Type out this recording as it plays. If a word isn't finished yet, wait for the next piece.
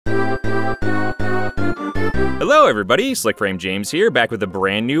Hello everybody, SlickFrame James here, back with a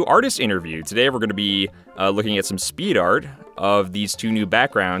brand new artist interview. Today we're going to be looking at some speed art of these two new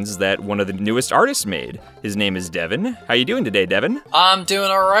backgrounds that one of the newest artists made. His name is Devin. How you doing today, Devin? I'm doing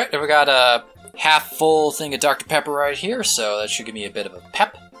alright. We got a half full thing of Dr. Pepper right here, so that should give me a bit of a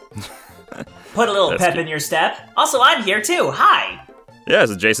pep. Put a little pep in your step. Also, I'm here too. Hi! Yeah,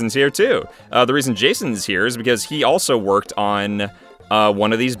 so Jason's here too. The reason Jason's here is because he also worked on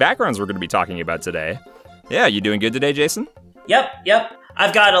one of these backgrounds we're going to be talking about today. Yeah, you doing good today, Jason? Yep.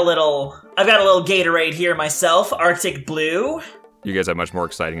 I've got a little Gatorade here myself, Arctic Blue. You guys have much more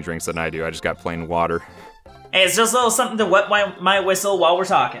exciting drinks than I do. I just got plain water. Hey, it's just a little something to wet my whistle while we're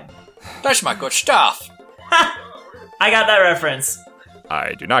talking. That's my good stuff. I got that reference.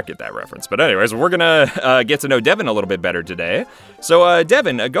 I do not get that reference. But anyways, we're gonna get to know Devin a little bit better today. So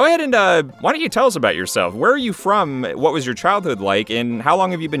Devin, go ahead and why don't you tell us about yourself? Where are you from? What was your childhood like? And how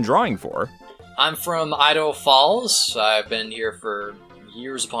long have you been drawing for? I'm from Idaho Falls. I've been here for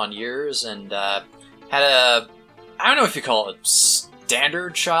years upon years and had a, I don't know if you call it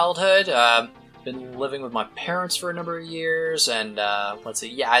standard childhood. Been living with my parents for a number of years, and let's see,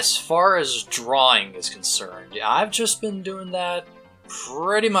 yeah, as far as drawing is concerned, I've just been doing that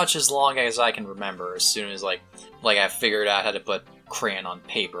pretty much as long as I can remember, as soon as like I figured out how to put crayon on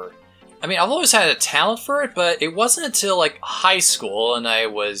paper. I mean, I've always had a talent for it, but it wasn't until like high school and I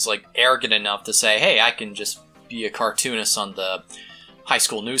was like arrogant enough to say, hey, I can just be a cartoonist on the high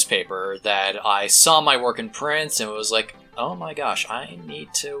school newspaper that I saw my work in print and was like, oh my gosh, I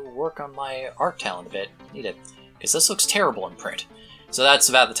need to work on my art talent a bit. Need it, because this looks terrible in print. So that's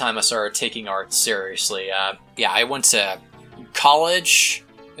about the time I started taking art seriously. Yeah, I went to college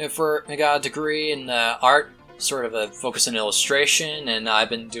for I got a degree in art, sort of a focus in illustration, and I've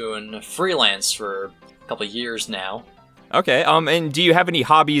been doing freelance for a couple of years now. Okay, and do you have any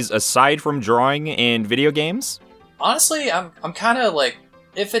hobbies aside from drawing and video games? Honestly, I'm kind of like,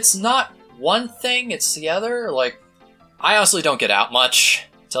 if it's not one thing, it's the other. Like, I honestly don't get out much,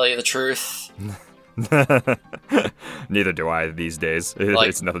 to tell you the truth. Neither do I these days.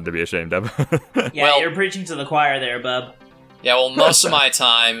 It's nothing to be ashamed of. Yeah, well, you're preaching to the choir there, bub. Yeah, well, most of my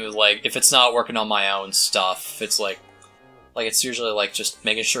time, like, if it's not working on my own stuff, it's like it's usually, like, just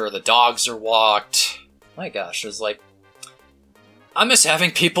making sure the dogs are walked. My gosh, it's like, I miss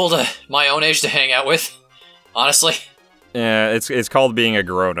having people my own age to hang out with, honestly. Yeah, it's called being a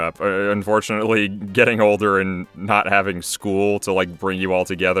grown-up. Unfortunately, getting older and not having school to, like, bring you all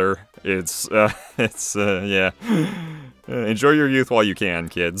together, yeah. Enjoy your youth while you can,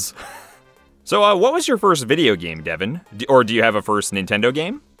 kids. So, what was your first video game, Devin? Or do you have a first Nintendo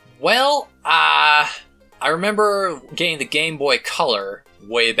game? Well, I remember getting the Game Boy Color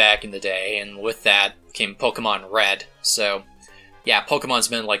way back in the day, and with that came Pokemon Red. So, yeah, Pokemon's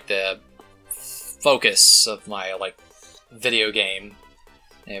been, like, the focus of my, like, video game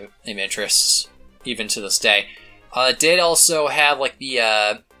interests, even to this day. I did also have, like,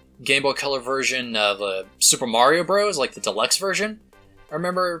 the Game Boy Color version of Super Mario Bros., like the deluxe version. I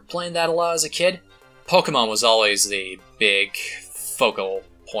remember playing that a lot as a kid. Pokemon was always the big focal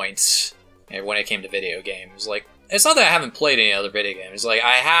point when it came to video games. Like, it's not that I haven't played any other video games. Like,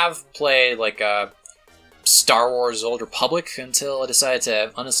 I have played, like, Star Wars Old Republic until I decided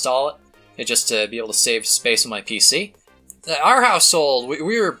to uninstall it, just to be able to save space on my PC. Our household, we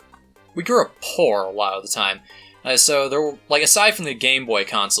grew up poor a lot of the time. So there were, like, aside from the Game Boy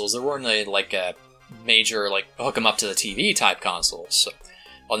consoles, there weren't any, like, major, like, hook them up to the TV type consoles. So,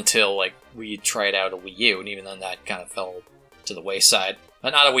 until, like, we tried out a Wii U, and even then that kind of fell to the wayside.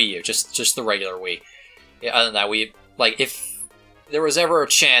 Not a Wii U, just the regular Wii. Yeah, other than that, like, if there was ever a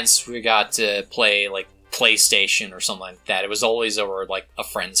chance we got to play, like, PlayStation or something like that, it was always over, like, a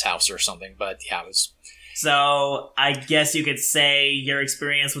friend's house or something, but yeah, it was... So, I guess you could say your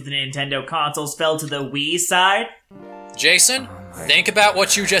experience with the Nintendo consoles fell to the Wii side? Jason, think about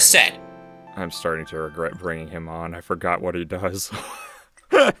what you just said. I'm starting to regret bringing him on. I forgot what he does.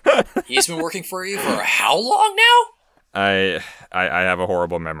 He's been working for you for how long now? I have a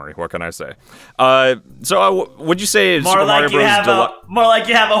horrible memory. What can I say? So would you say Super Mario Bros. More like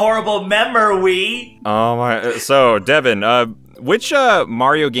you have a horrible memory. Oh my! So Devin, which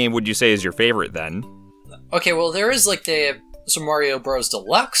Mario game would you say is your favorite then? Okay, well there is like the Super Mario Bros.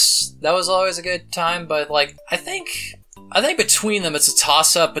 Deluxe. That was always a good time, but like I think between them it's a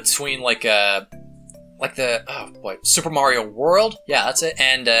toss-up between like Super Mario World, yeah, that's it,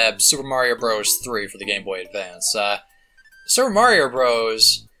 and Super Mario Bros. 3 for the Game Boy Advance. Super Mario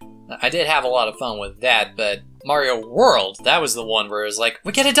Bros., I did have a lot of fun with that, but Mario World, that was the one where it was like,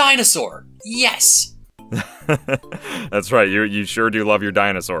 we get a dinosaur! Yes! That's right, you sure do love your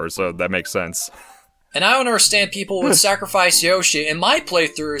dinosaurs, so that makes sense. And I don't understand people would sacrifice Yoshi. In my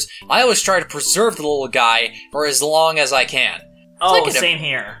playthroughs, I always try to preserve the little guy for as long as I can. Oh, same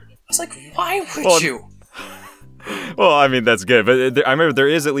here. It's like, why would you? Well, I mean, that's good, but I remember there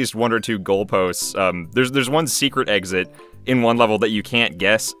is at least 1 or 2 goalposts. There's one secret exit in one level that you can't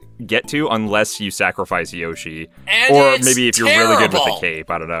get to unless you sacrifice Yoshi. And or it's maybe if you're terrible. really good with the cape,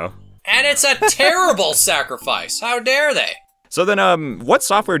 I don't know. And it's a terrible sacrifice. How dare they? So then, what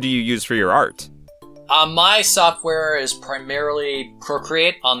software do you use for your art? My software is primarily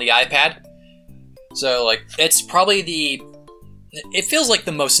Procreate on the iPad. So, like, it's probably it feels like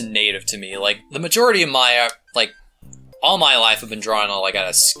the most native to me. Like, the majority of my, all my life I've been drawing on, out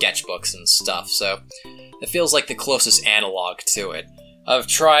of sketchbooks and stuff, so it feels like the closest analog to it. I've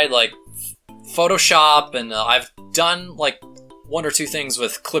tried, Photoshop, and I've done, 1 or 2 things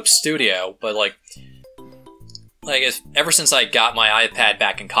with Clip Studio, but, ever since I got my iPad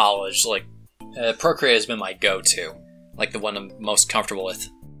back in college, Procreate has been my go-to. The one I'm most comfortable with.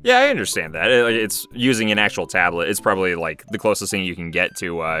 Yeah, I understand that. It's using an actual tablet. It's probably the closest thing you can get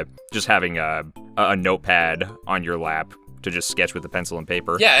to just having a notepad on your lap to just sketch with a pencil and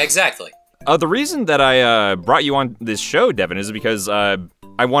paper. Yeah, exactly. The reason that I brought you on this show, Devin, is because I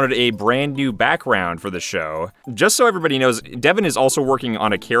wanted a brand new background for the show. Just so everybody knows, Devin is also working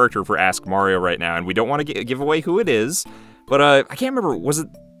on a character for Ask Mario right now, and we don't want to give away who it is. But I can't remember, was it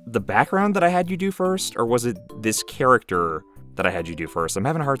the background that I had you do first, or was it this character that I had you do first? I'm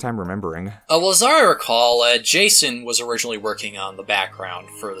having a hard time remembering. Well, as I recall, Jason was originally working on the background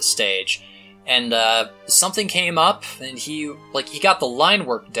for the stage, and something came up, and he got the line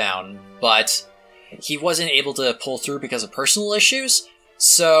work down, but he wasn't able to pull through because of personal issues.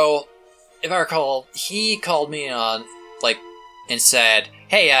 So, if I recall, he called me on, and said,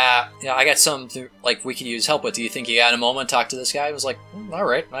 "Hey, I got something we could use help with. Do you think you got a moment to talk to this guy?" I was like, "All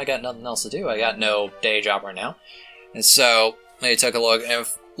right, I got nothing else to do. I got no day job right now." And so I took a look, and it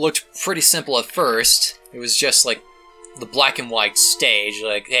looked pretty simple at first. It was just the black and white stage,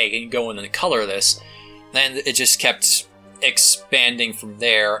 hey, can you go in and color this? And it just kept expanding from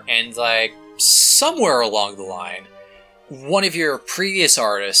there, and somewhere along the line, one of your previous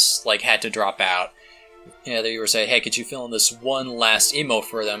artists had to drop out. You were saying, "Hey, could you fill in this one last emote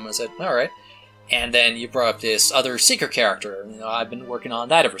for them?" I said, "All right." And then you brought up this other secret character. I've been working on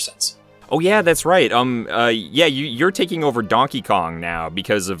that ever since. Oh yeah, that's right. Yeah, you're taking over Donkey Kong now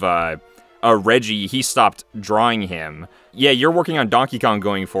because of Reggie. He stopped drawing him. Yeah, you're working on Donkey Kong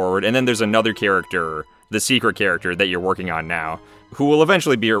going forward, and then there's another character, the secret character that you're working on now, who will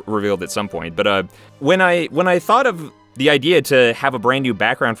eventually be revealed at some point. But when I thought of the idea to have a brand new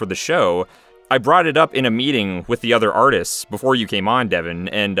background for the show, I brought it up in a meeting with the other artists before you came on, Devin,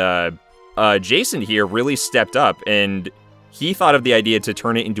 and Jason here really stepped up, and he thought of the idea to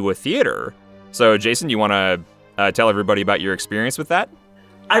turn it into a theater. So, Jason, you want to tell everybody about your experience with that?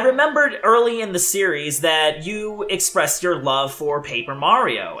 I remembered early in the series that you expressed your love for Paper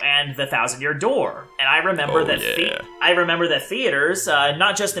Mario and the Thousand-Year Door, and I remember that theaters,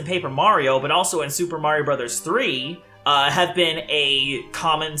 not just in Paper Mario but also in Super Mario Bros. 3, have been a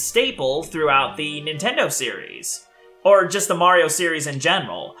common staple throughout the Nintendo series. Or just the Mario series in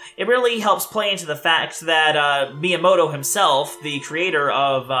general. It really helps play into the fact that Miyamoto himself, the creator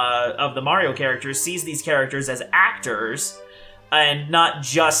of the Mario characters, sees these characters as actors and not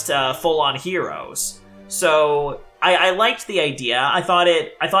just full-on heroes. So I liked the idea. I thought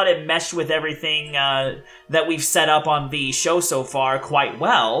it meshed with everything that we've set up on the show so far quite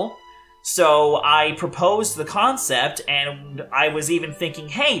well. So I proposed the concept, and I was even thinking,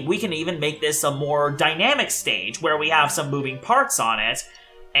 hey, we can even make this a more dynamic stage where we have some moving parts on it,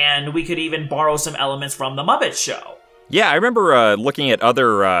 and we could even borrow some elements from The Muppet Show. Yeah, I remember looking at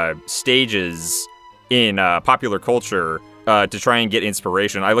other stages in popular culture to try and get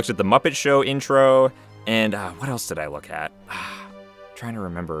inspiration. I looked at The Muppet Show intro, and what else did I look at? Trying to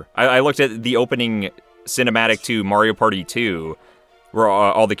remember. I looked at the opening cinematic to Mario Party 2, where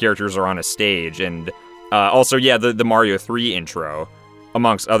all the characters are on a stage, and also, yeah, the Mario 3 intro,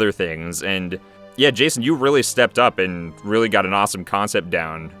 amongst other things. And yeah, Jason, you really stepped up and really got an awesome concept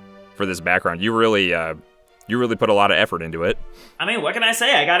down for this background. You really put a lot of effort into it. I mean, what can I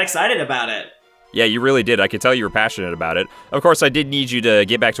say? I got excited about it. Yeah, you really did. I could tell you were passionate about it. Of course, I did need you to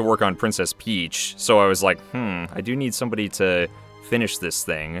get back to work on Princess Peach, so I was like, I do need somebody to finish this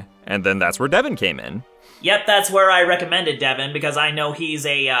thing. And then that's where Devin came in. Yep, that's where I recommended Devin, because I know he's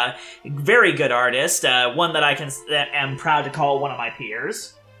a very good artist, one that am proud to call one of my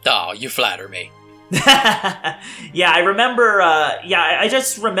peers. Oh, you flatter me. Yeah, I remember, I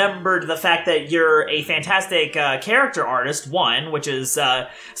just remembered the fact that you're a fantastic character artist, one, which is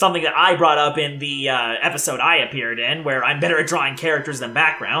something that I brought up in the episode I appeared in, where I'm better at drawing characters than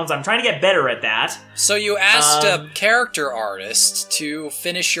backgrounds. I'm trying to get better at that. So you asked a character artist to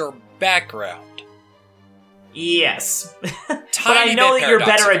finish your background. Yes. But Tiny I know bit that you're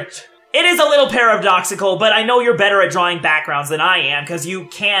better paradoxical. at... It is a little paradoxical, but I know you're better at drawing backgrounds than I am, because you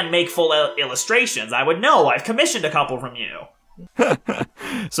can make full illustrations. I would know. I've commissioned a couple from you.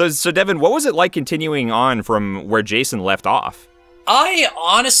 So Devin, what was it like continuing on from where Jason left off? I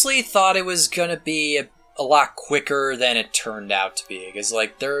honestly thought it was gonna be a lot quicker than it turned out to be, because,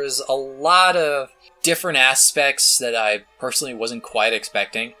 like, there's a lot of different aspects that I personally wasn't quite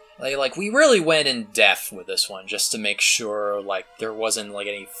expecting. Like, we really went in depth with this one just to make sure, like, there wasn't, like,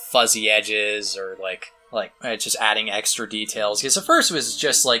 any fuzzy edges or, like just adding extra details. Because at first it was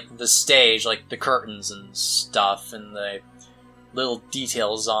just, like, the stage, like, the curtains and stuff, and the little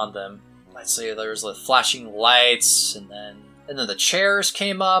details on them. Let's say there was, like, flashing lights, and then the chairs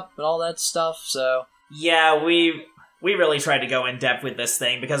came up and all that stuff, so... Yeah, we really tried to go in depth with this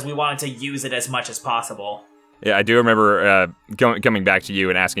thing, because we wanted to use it as much as possible. Yeah, I do remember coming back to you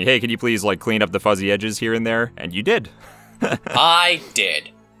and asking, hey, can you please, like, clean up the fuzzy edges here and there? And you did. I did.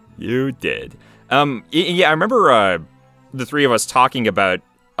 You did. Yeah, I remember the three of us talking about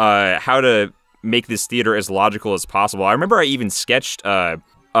how to make this theater as logical as possible. I remember I even sketched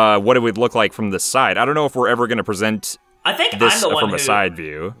what it would look like from the side. I don't know if we're ever going to present this from a side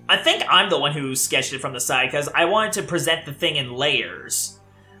view. I think I'm the one who sketched it from the side, because I wanted to present the thing in layers.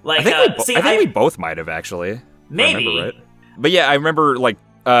 Like, I think we both might have, actually. Maybe. Right. But yeah, I remember, like,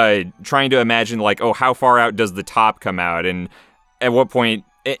 trying to imagine, like, oh, how far out does the top come out, and at what point...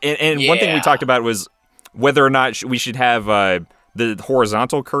 And one thing we talked about was whether or not we should have the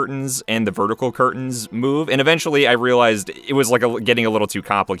horizontal curtains and the vertical curtains move, and eventually I realized it was, like, getting a little too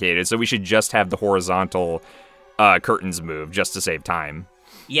complicated, so we should just have the horizontal curtains move, just to save time.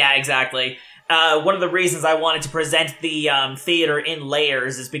 Yeah, exactly. One of the reasons I wanted to present the theater in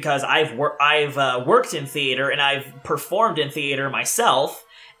layers is because I've worked in theater and I've performed in theater myself,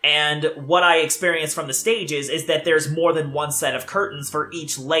 and what I experienced from the stages is that there's more than one set of curtains for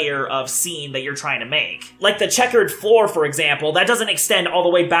each layer of scene that you're trying to make. Like the checkered floor, for example, that doesn't extend all the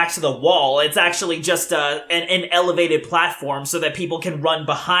way back to the wall. It's actually just an elevated platform so that people can run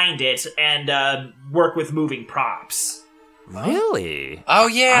behind it and work with moving props. Really? Oh,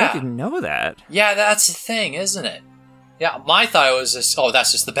 yeah. I didn't know that. Yeah, that's the thing, isn't it? Yeah, my thought was just,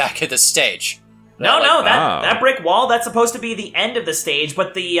 that's just the back of the stage. That brick wall, that's supposed to be the end of the stage,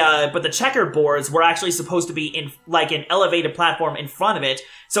 but the checkerboards were actually supposed to be in, like, an elevated platform in front of it,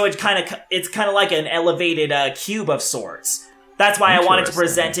 so it's kind of like an elevated cube of sorts. That's why I wanted to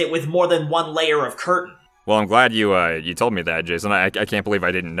present it with more than one layer of curtain. Well, I'm glad you told me that, Jason. I can't believe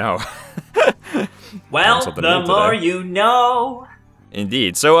I didn't know. Well, the more you know.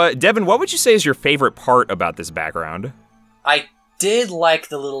 Indeed. So, Devin, what would you say is your favorite part about this background? I did like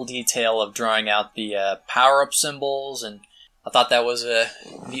the little detail of drawing out the power-up symbols, and I thought that was a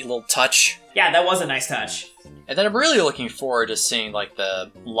neat little touch. Yeah, that was a nice touch. And then I'm really looking forward to seeing, like,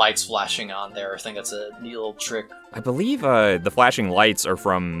 the lights flashing on there. I think that's a neat little trick. I believe the flashing lights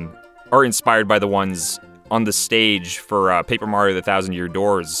are inspired by the ones on the stage for Paper Mario: The Thousand-Year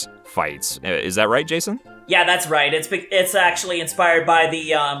Doors fights. Is that right, Jason? Yeah, that's right. It's actually inspired by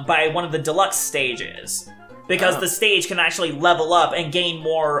by one of the deluxe stages. Because the stage can actually level up and gain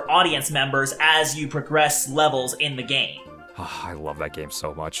more audience members as you progress levels in the game. Oh, I love that game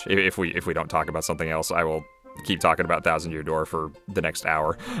so much. If we don't talk about something else, I will keep talking about Thousand Year Door for the next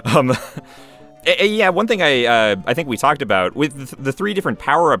hour. Yeah, one thing I think we talked about with the three different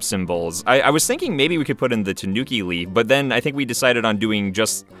power-up symbols, I was thinking maybe we could put in the Tanuki leaf, but then I think we decided on doing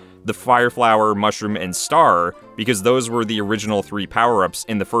just the Fire Flower, Mushroom, and Star, because those were the original three power-ups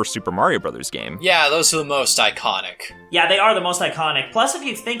in the first Super Mario Bros. Game. Yeah, those are the most iconic. Yeah, they are the most iconic. Plus, if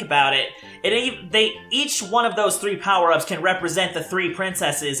you think about it, each one of those three power-ups can represent the three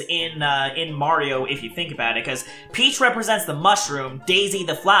princesses in Mario, if you think about it, because Peach represents the mushroom, Daisy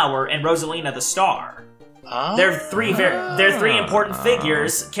the flower, and Rosalina the star. They're three important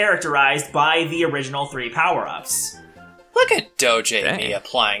figures characterized by the original three power-ups. Look at DoJayMi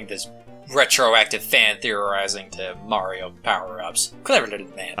applying this retroactive fan theorizing to Mario power-ups. Clever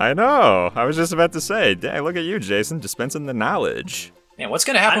little man. I know. I was just about to say, dang, look at you, Jason, dispensing the knowledge. Man, what's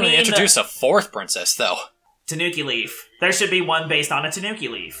going to happen when they introduce a fourth princess, though? Tanuki leaf. There should be one based on a Tanuki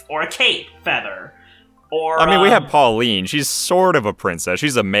leaf. Or a cape feather. Or I mean, we have Pauline. She's sort of a princess.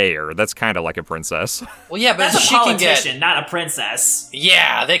 She's a mayor. That's kind of like a princess. Well, yeah, but that's she a can politician, get not a princess.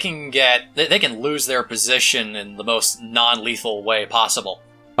 Yeah, they can lose their position in the most non-lethal way possible.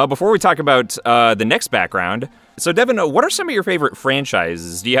 Before we talk about the next background, so Devin, what are some of your favorite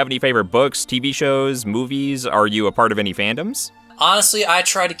franchises? Do you have any favorite books, TV shows, movies? Are you a part of any fandoms? Honestly, I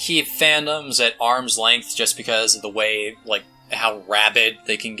try to keep fandoms at arm's length just because of the way, like, how rabid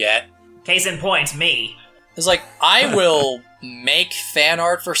they can get. Case in point, me. It's like, I will make fan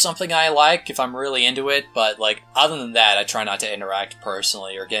art for something I like if I'm really into it, but, like, other than that, I try not to interact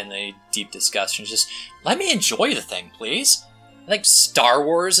personally or get into any deep discussions. Just let me enjoy the thing, please. I think Star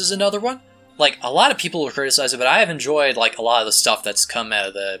Wars is another one. Like, a lot of people will criticize it, but I have enjoyed, like, a lot of the stuff that's come out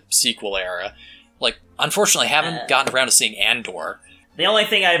of the sequel era. Like, unfortunately, I haven't gotten around to seeing Andor. The only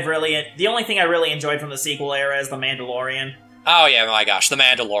thing I really enjoyed from the sequel era is The Mandalorian. Oh yeah, my gosh, The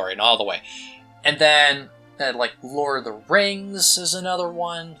Mandalorian, all the way. And then, like, Lord of the Rings is another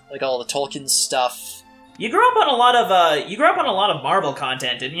one. Like, all the Tolkien stuff. You grew up on a lot of Marvel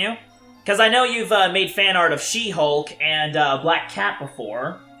content, didn't you? Because I know you've made fan art of She-Hulk and Black Cat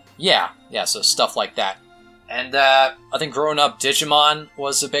before. Yeah, so stuff like that. And I think growing up, Digimon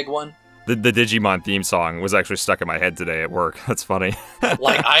was a big one. The Digimon theme song was actually stuck in my head today at work. That's funny.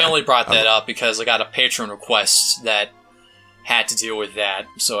 Like, I only brought that up because I got a Patreon request that had to do with that,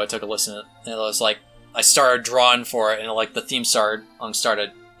 so I took a listen, and it was like, I started drawing for it, and like the theme started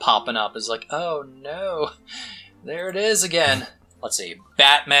popping up. It's like, oh no, there it is again. Let's see,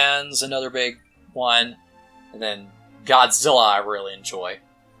 Batman's another big one, and then Godzilla I really enjoy.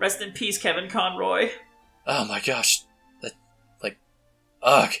 Rest in peace, Kevin Conroy. Oh my gosh,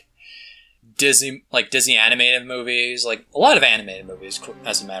 ugh. Disney animated movies, like a lot of animated movies,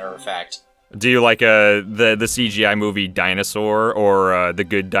 as a matter of fact. Do you like the CGI movie Dinosaur or The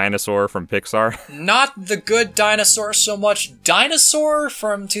Good Dinosaur from Pixar? Not The Good Dinosaur so much. Dinosaur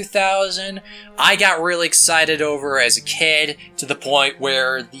from 2000, I got really excited over as a kid to the point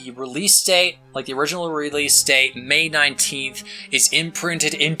where the release date, like the original release date, May 19th, is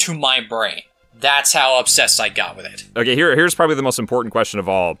imprinted into my brain. That's how obsessed I got with it. Okay, here's probably the most important question of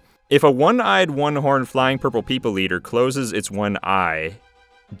all. If a one-eyed, one-horned flying purple people eater closes its one eye,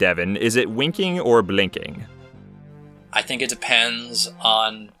 Devin, is it winking or blinking? I think it depends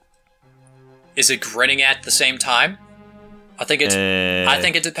on... Is it grinning at the same time? I think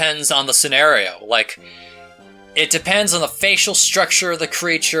it depends on the scenario. Like, it depends on the facial structure of the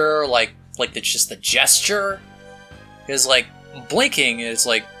creature, like just the gesture. Because, like, blinking is,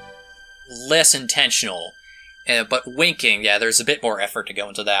 like, less intentional. But winking, yeah, there's a bit more effort to go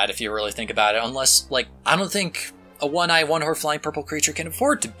into that if you really think about it. Unless, like, I don't think a one-eye, one-horn flying purple creature can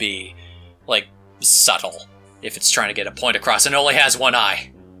afford to be, like, subtle if it's trying to get a point across and only has one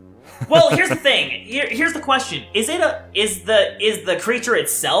eye. Well, here's the thing. Here's the question: is the creature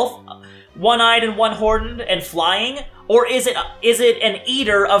itself one-eyed and one-horned and flying, or is it an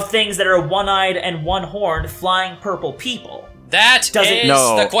eater of things that are one-eyed and one-horned flying purple people? That is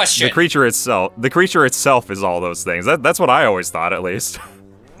the question. The creature itself is all those things. That's what I always thought, at least.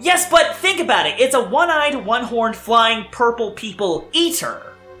 Yes, but think about it. It's a one-eyed, one-horned, flying purple people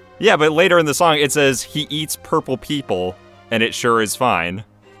eater. Yeah, but later in the song, it says he eats purple people, and it sure is fine.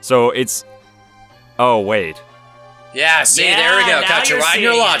 So it's... Oh, wait. Yeah, see, there we go. Got you right in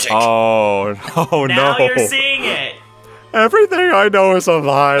your logic. Oh no. Now you're seeing it. Everything I know is a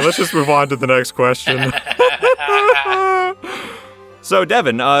lie. Let's just move on to the next question. So,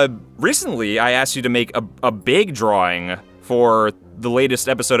 Devin, recently I asked you to make a big drawing for the latest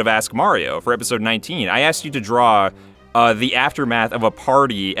episode of Ask Mario, for episode 19. I asked you to draw the aftermath of a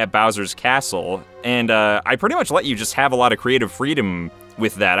party at Bowser's Castle, and I pretty much let you just have a lot of creative freedom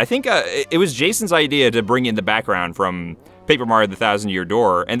with that. I think it was Jason's idea to bring in the background from Paper Mario the Thousand-Year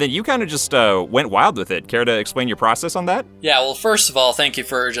Door, and then you kind of just went wild with it. Care to explain your process on that? Yeah, well, first of all, thank you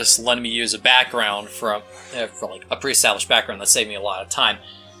for just letting me use a background for like a pre-established background that saved me a lot of time.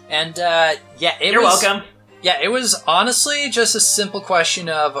 And You're welcome. Yeah, it was honestly just a simple question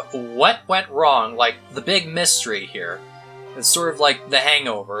of what went wrong, like the big mystery here. It's sort of like The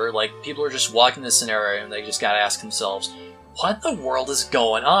Hangover, like people are just walking this scenario and they just gotta ask themselves, what in the world is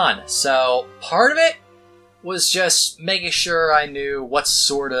going on? So part of it was just making sure I knew what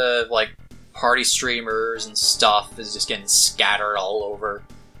sort of like party streamers and stuff is just getting scattered all over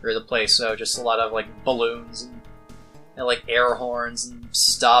the place. So just a lot of like balloons and like air horns and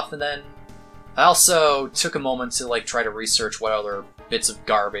stuff, and then I also took a moment to like try to research what other bits of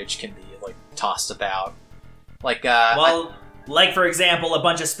garbage can be like tossed about. Like like for example, a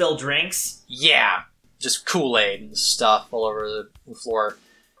bunch of spilled drinks. Yeah, just Kool-Aid and stuff all over the floor.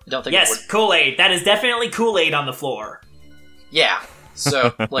 I don't think Yes, Kool-Aid. That is definitely Kool-Aid on the floor. Yeah.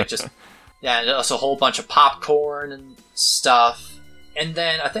 So, like, just... Yeah, and also a whole bunch of popcorn and stuff. And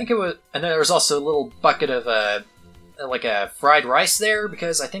then I think it was... And then there was also a little bucket of, like, a fried rice there,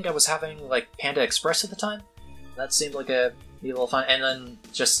 because I think I was having, like, Panda Express at the time. That seemed like a little fun. And then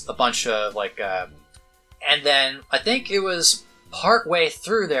just a bunch of, like, And then I think it was partway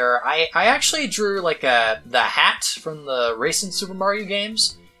through there, I actually drew, like, the hat from the Racing Super Mario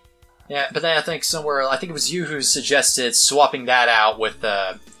games. Yeah, but then I think it was you who suggested swapping that out with,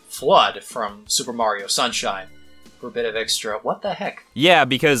 Flood from Super Mario Sunshine for a bit of extra. What the heck? Yeah,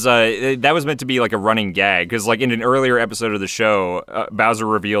 because that was meant to be like a running gag. Because like in an earlier episode of the show, Bowser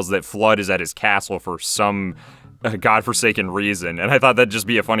reveals that Flood is at his castle for some godforsaken reason, and I thought that'd just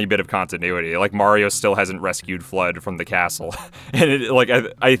be a funny bit of continuity. Like Mario still hasn't rescued Flood from the castle, and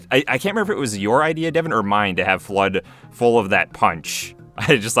I can't remember if it was your idea, Devin, or mine to have Flood full of that punch.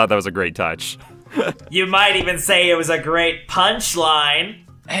 I just thought that was a great touch. You might even say it was a great punchline.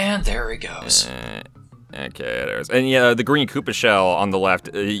 And there he goes. Okay, there's... And yeah, the green Koopa shell on the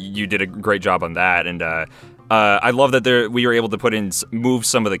left, you did a great job on that, and I love that we were able to move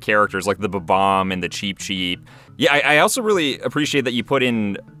some of the characters, like the Babam and the Cheep Cheep. Yeah, I also really appreciate that you put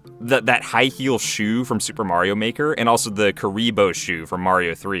in that high heel shoe from Super Mario Maker, and also the Karibo shoe from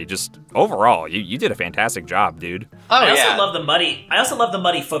Mario 3. Just overall, you did a fantastic job, dude. Oh, I also love the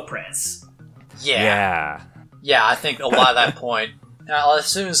muddy footprints. Yeah. Yeah, I think a lot of that point... as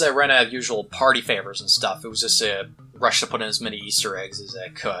soon as I ran out of usual party favors and stuff, it was just a rush to put in as many Easter eggs as I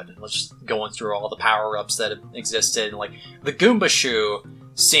could. Let's just going through all the power-ups that existed, and like the Goomba shoe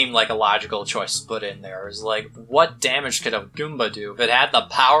seemed like a logical choice to put in there. It was like, what damage could a Goomba do if it had the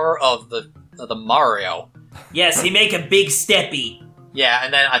power of the Mario? Yes, he make a big steppy. Yeah,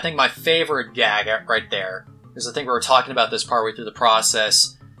 and then I think my favorite gag right there is I think we were talking about this partway through the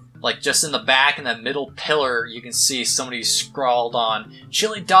process. Like, just in the back, in that middle pillar, you can see somebody scrawled on,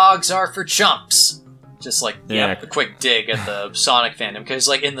 "Chili dogs are for chumps." Just, like, a quick dig at the Sonic fandom. Because,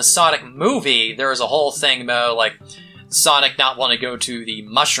 like, in the Sonic movie, there was a whole thing about, like, Sonic not wanting to go to the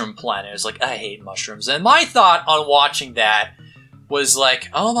mushroom planet. It's like, I hate mushrooms. And my thought on watching that was like,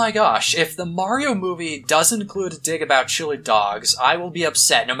 oh my gosh, if the Mario movie doesn't include a dig about chili dogs, I will be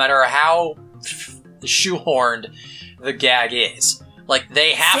upset, no matter how shoehorned the gag is. Like,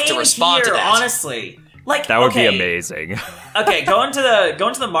 they have to respond to that. Honestly. Like, that would be amazing. Okay, going to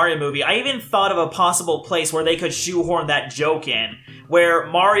the Mario movie, I even thought of a possible place where they could shoehorn that joke in, where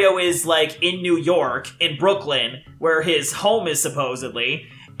Mario is, like, in New York, in Brooklyn, where his home is supposedly,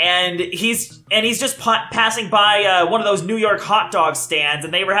 and he's just passing by one of those New York hot dog stands,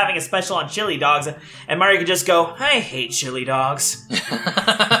 and they were having a special on chili dogs, and Mario could just go, I hate chili dogs.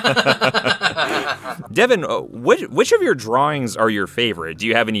 Devin, which of your drawings are your favorite? Do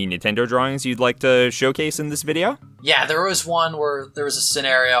you have any Nintendo drawings you'd like to showcase in this video? Yeah, there was one where there was a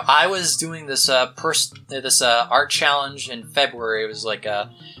scenario. I was doing this art challenge in February. It was like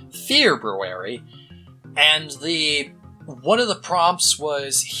a February, and one of the prompts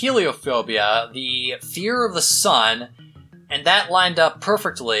was heliophobia, the fear of the sun, and that lined up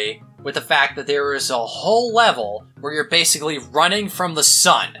perfectly with the fact that there is a whole level where you're basically running from the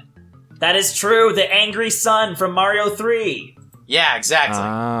sun. That is true, the angry sun from Mario 3. Yeah, exactly.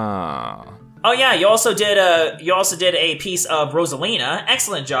 Oh yeah, you also did a piece of Rosalina.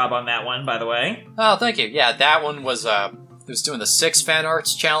 Excellent job on that one, by the way. Oh, thank you. Yeah, that one was doing the 6 fan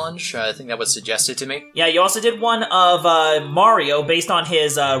arts challenge. I think that was suggested to me. Yeah, you also did one of Mario based on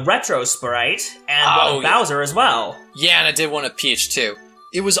his retro sprite, and one of Bowser as well. Yeah, and I did one of Peach too.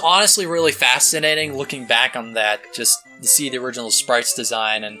 It was honestly really fascinating looking back on that, just to see the original sprites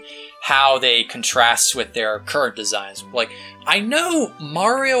design and how they contrast with their current designs. Like, I know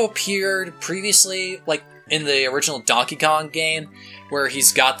Mario appeared previously, like, in the original Donkey Kong game, where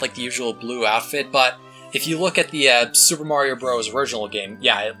he's got, like, the usual blue outfit, but if you look at the Super Mario Bros. Original game,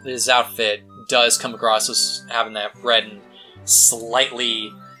 yeah, his outfit does come across as having that red and slightly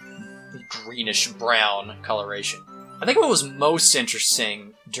greenish-brown coloration. I think what was most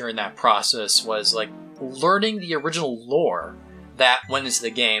interesting during that process was, like, learning the original lore that went into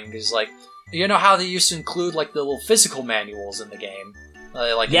the game, because, like, you know how they used to include, like, the little physical manuals in the game?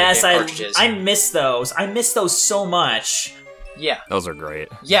 Like, yes, cartridges. I miss those. I miss those so much. Yeah. Those are great.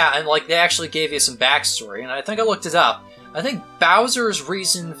 Yeah, and, like, they actually gave you some backstory, and I think I looked it up. I think Bowser's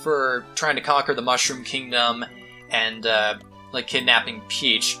reason for trying to conquer the Mushroom Kingdom and, like, kidnapping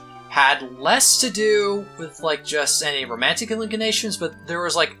Peach had less to do with, like, just any romantic inclinations, but there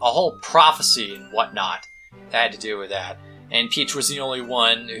was, like, a whole prophecy and whatnot that had to do with that. And Peach was the only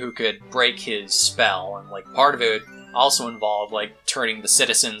one who could break his spell, and, like, part of it also involved, like, turning the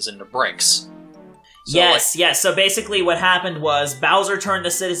citizens into bricks. So, yes. So basically what happened was Bowser turned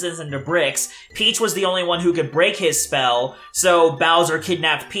the citizens into bricks. Peach was the only one who could break his spell, so Bowser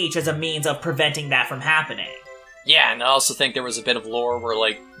kidnapped Peach as a means of preventing that from happening. Yeah, and I also think there was a bit of lore where,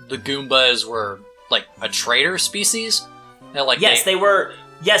 like, the Goombas were, like, a traitor species. They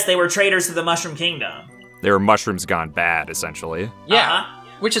were traitors to the Mushroom Kingdom. They were mushrooms gone bad, essentially. Yeah,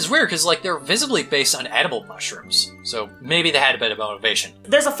 which is weird, because, like, they're visibly based on edible mushrooms. So maybe they had a bit of motivation.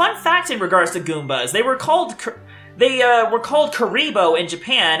 There's a fun fact in regards to Goombas. They were called Karibo in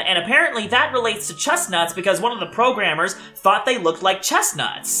Japan, and apparently that relates to chestnuts because one of the programmers thought they looked like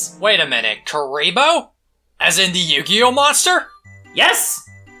chestnuts. Wait a minute, Karibo? As in the Yu-Gi-Oh monster? Yes!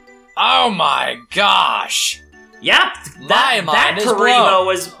 Oh my gosh! Yep, that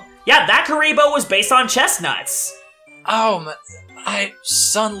Karibo was based on chestnuts. Oh,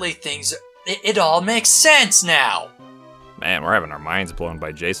 suddenly things, it all makes sense now. Man, we're having our minds blown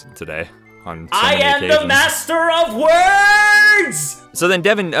by Jason today. On so I many am occasions. the master of words! So then,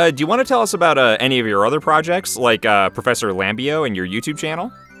 Devin, do you want to tell us about any of your other projects, like Professor Lambio and your YouTube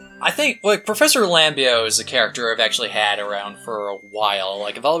channel? I think, like, Professor Lambio is a character I've actually had around for a while.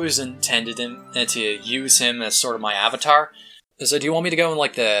 Like, I've always intended to use him as sort of my avatar. So do you want me to go in,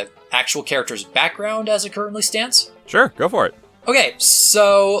 like, the actual character's background as it currently stands? Sure, go for it. Okay,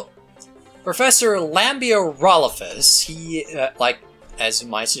 so Professor Lambio Rolifus, he, like, as you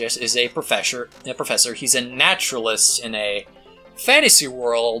might suggest, is a professor. He's a naturalist in a fantasy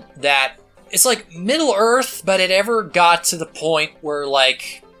world that it's like Middle-earth, but it ever got to the point where,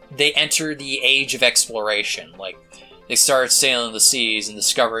 like, they entered the age of exploration. Like, they started sailing the seas and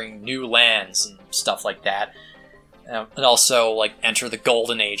discovering new lands and stuff like that. And also, like, enter the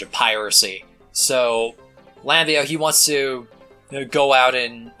golden age of piracy. So, Lambio, he wants to go out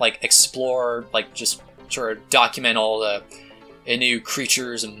and, like, explore, like, just sort of document all the new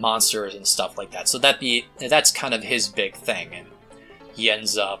creatures and monsters and stuff like that. So that's kind of his big thing. And he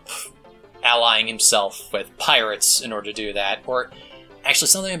ends up allying himself with pirates in order to do that. Or, actually,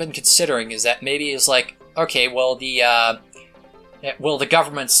 something I've been considering is that maybe it's like, okay, well, the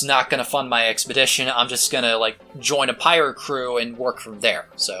government's not going to fund my expedition. I'm just going to, like, join a pirate crew and work from there.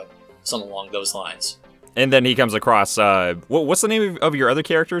 So, something along those lines. And then he comes across, what's the name of your other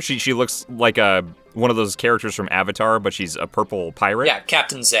character? She looks like one of those characters from Avatar, but she's a purple pirate? Yeah,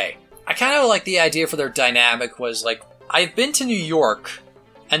 Captain Zay. I kind of like the idea for their dynamic was, like, I've been to New York,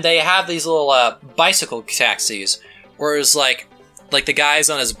 and they have these little bicycle taxis, whereas, like the guy's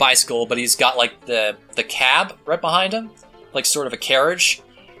on his bicycle, but he's got, like, the cab right behind him, like, sort of a carriage,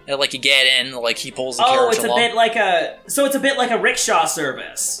 and, like, you get in, like, he pulls the carriage along. It's a bit like a rickshaw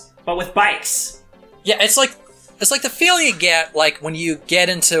service, but with bikes. Yeah, it's like the feeling you get, like, when you get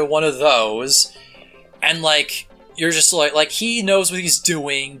into one of those, and, like, you're just like he knows what he's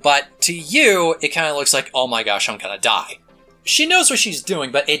doing, but to you, it kind of looks like, oh my gosh, I'm gonna die. She knows what she's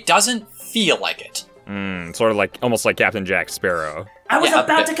doing, but it doesn't feel like it. Sort of like, almost like Captain Jack Sparrow. I was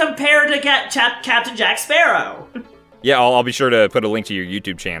about to compare to Captain Jack Sparrow. Yeah, I'll be sure to put a link to your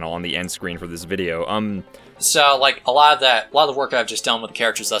YouTube channel on the end screen for this video. So, like, a lot of the work I've just done with the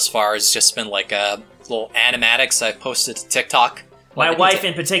characters thus far has just been, like, little animatics I posted to TikTok. My wife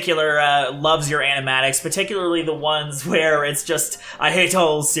in particular loves your animatics, particularly the ones where it's just, I hate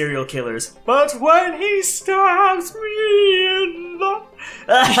all serial killers, but when he stabs me in the...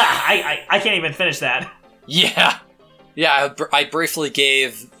 I can't even finish that. Yeah. Yeah, I briefly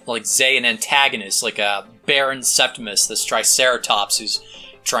gave, like, Zay an antagonist, like a Baron Septimus, this Triceratops who's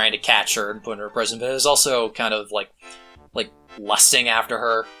trying to catch her and put her in prison, but is also kind of, like lusting after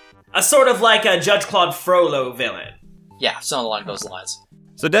her. A sort of like a Judge Claude Frollo villain. Yeah, something along those lines.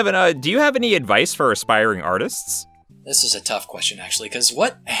 So, Devin, do you have any advice for aspiring artists? This is a tough question, actually, because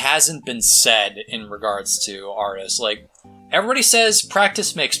what hasn't been said in regards to artists? Like, everybody says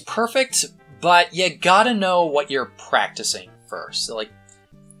practice makes perfect, but you gotta know what you're practicing first. So, like,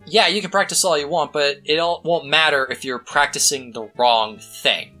 yeah, you can practice all you want, but it all won't matter if you're practicing the wrong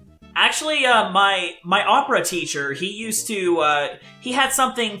thing. Actually, my opera teacher, he had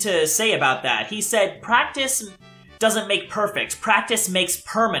something to say about that. He said, practice doesn't make perfect. Practice makes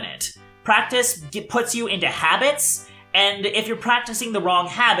permanent. Practice puts you into habits, and if you're practicing the wrong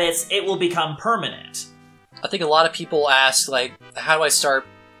habits, it will become permanent. I think a lot of people ask, like, how do I start,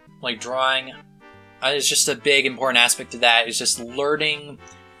 like, drawing? It's just a big, important aspect of that is just learning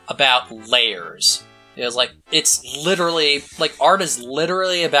about layers. It's literally, like, art is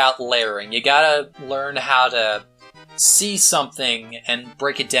literally about layering. You gotta learn how to see something and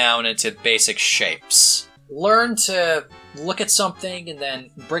break it down into basic shapes. Learn to look at something and then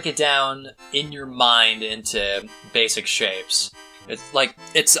break it down in your mind into basic shapes.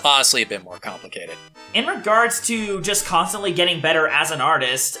 It's honestly a bit more complicated. In regards to just constantly getting better as an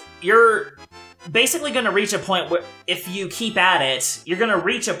artist, you're basically going to reach a point where, if you keep at it, you're going to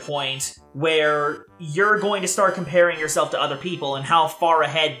reach a point where you're going to start comparing yourself to other people and how far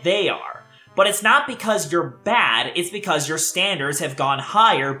ahead they are. But it's not because you're bad, it's because your standards have gone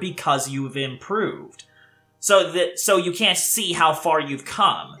higher because you've improved. So you can't see how far you've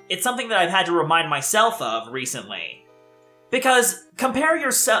come. It's something that I've had to remind myself of recently. Because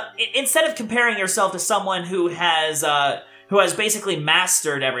instead of comparing yourself to someone who has basically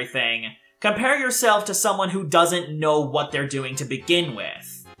mastered everything, compare yourself to someone who doesn't know what they're doing to begin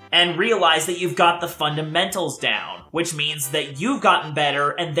with. And realize that you've got the fundamentals down, which means that you've gotten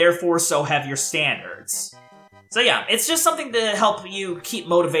better, and therefore so have your standards. So yeah, it's just something to help you keep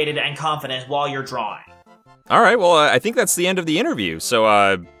motivated and confident while you're drawing. All right, well, I think that's the end of the interview.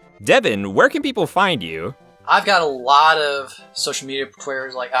 So, Devin, where can people find you? I've got a lot of social media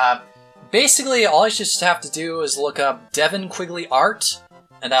queries. Basically, all you just have to do is look up Devin Quigley Art,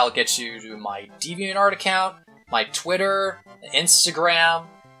 and that'll get you to my DeviantArt account, my Twitter, Instagram,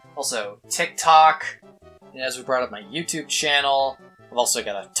 also TikTok, and as we brought up, my YouTube channel. I've also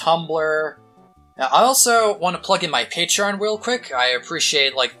got a Tumblr. Now, I also want to plug in my Patreon real quick. I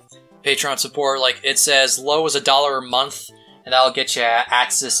appreciate, Patreon support. It's as low as $1 a month, and that'll get you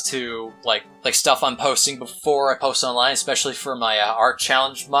access to, like stuff I'm posting before I post online, especially for my art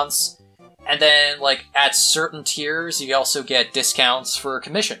challenge months. And then, at certain tiers, you also get discounts for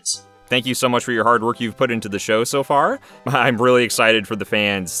commissions. Thank you so much for your hard work you've put into the show so far. I'm really excited for the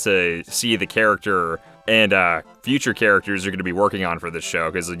fans to see the character and future characters you're going to be working on for this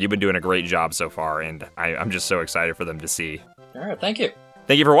show, because you've been doing a great job so far, and I'm just so excited for them to see. All right, thank you.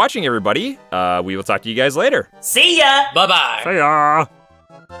 Thank you for watching, everybody. We will talk to you guys later. See ya! Bye-bye. See ya!